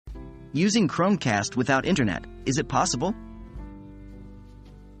Using Chromecast without internet, is it possible?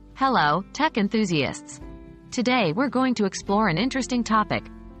 Hello, tech enthusiasts. Today we're going to explore an interesting topic.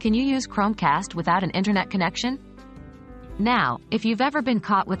 Can you use Chromecast without an internet connection? Now, if you've ever been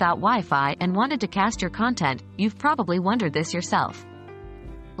caught without Wi-Fi and wanted to cast your content, you've probably wondered this yourself.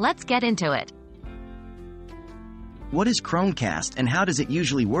 Let's get into it. What is Chromecast and how does it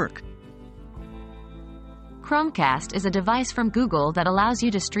usually work? Chromecast is a device from Google that allows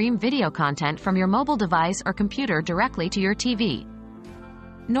you to stream video content from your mobile device or computer directly to your TV.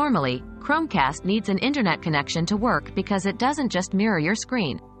 Normally, Chromecast needs an internet connection to work because it doesn't just mirror your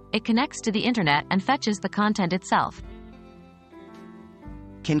screen. It connects to the internet and fetches the content itself.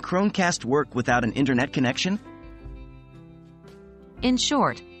 Can Chromecast work without an internet connection? In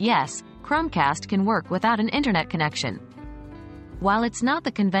short, yes, Chromecast can work without an internet connection. While it's not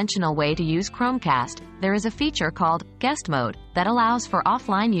the conventional way to use Chromecast, there is a feature called Guest Mode that allows for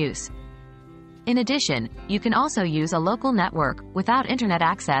offline use. In addition, you can also use a local network without internet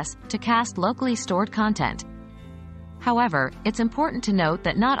access to cast locally stored content. However, it's important to note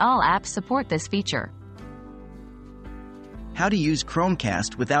that not all apps support this feature. How to use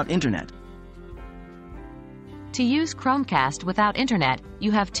Chromecast without internet? To use Chromecast without internet, you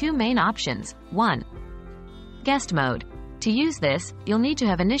have two main options. 1. Guest Mode. To use this, you'll need to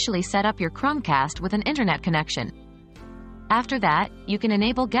have initially set up your Chromecast with an internet connection. After that, you can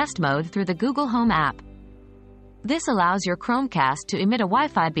enable Guest Mode through the Google Home app. This allows your Chromecast to emit a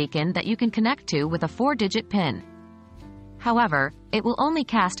Wi-Fi beacon that you can connect to with a 4-digit PIN. However, it will only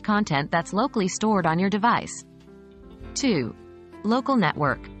cast content that's locally stored on your device. 2. Local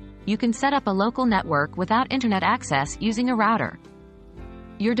Network. You can set up a local network without internet access using a router.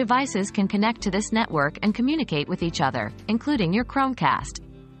 Your devices can connect to this network and communicate with each other, including your Chromecast.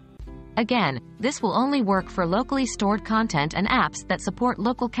 Again, this will only work for locally stored content and apps that support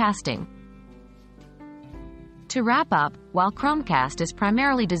local casting. To wrap up, while Chromecast is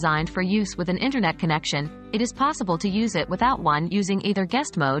primarily designed for use with an internet connection, it is possible to use it without one using either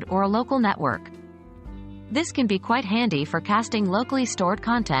guest mode or a local network. This can be quite handy for casting locally stored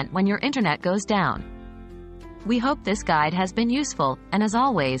content when your internet goes down. We hope this guide has been useful, and as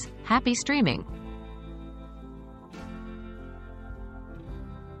always, happy streaming!